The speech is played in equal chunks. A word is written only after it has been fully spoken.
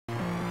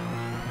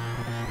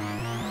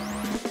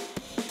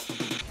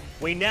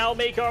We now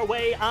make our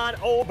way on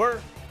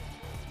over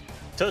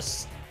to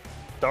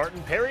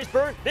Starting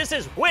Perrysburg. This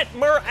is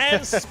Whitmer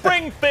and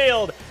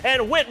Springfield.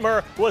 And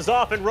Whitmer was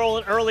off and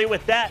rolling early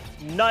with that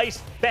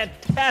nice,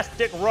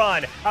 fantastic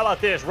run. How about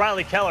this?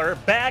 Riley Keller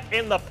back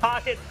in the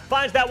pocket,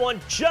 finds that one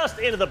just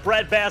into the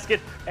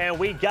breadbasket, and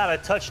we got a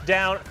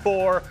touchdown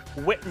for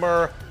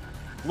Whitmer.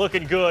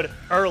 Looking good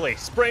early.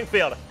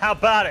 Springfield, how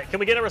about it? Can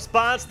we get a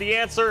response? The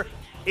answer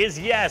is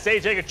yes.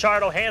 AJ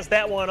Gachardo hands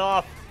that one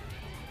off,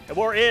 and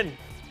we're in.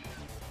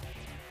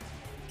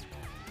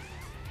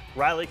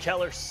 Riley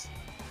Keller's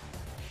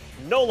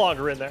no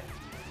longer in there.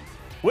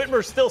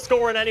 Whitmer's still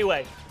scoring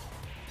anyway.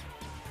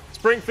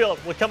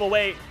 Springfield would come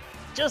away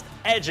just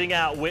edging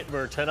out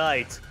Whitmer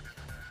tonight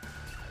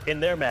in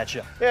their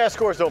matchup. Yeah,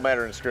 scores don't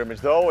matter in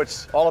scrimmage, though.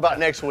 It's all about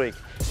next week.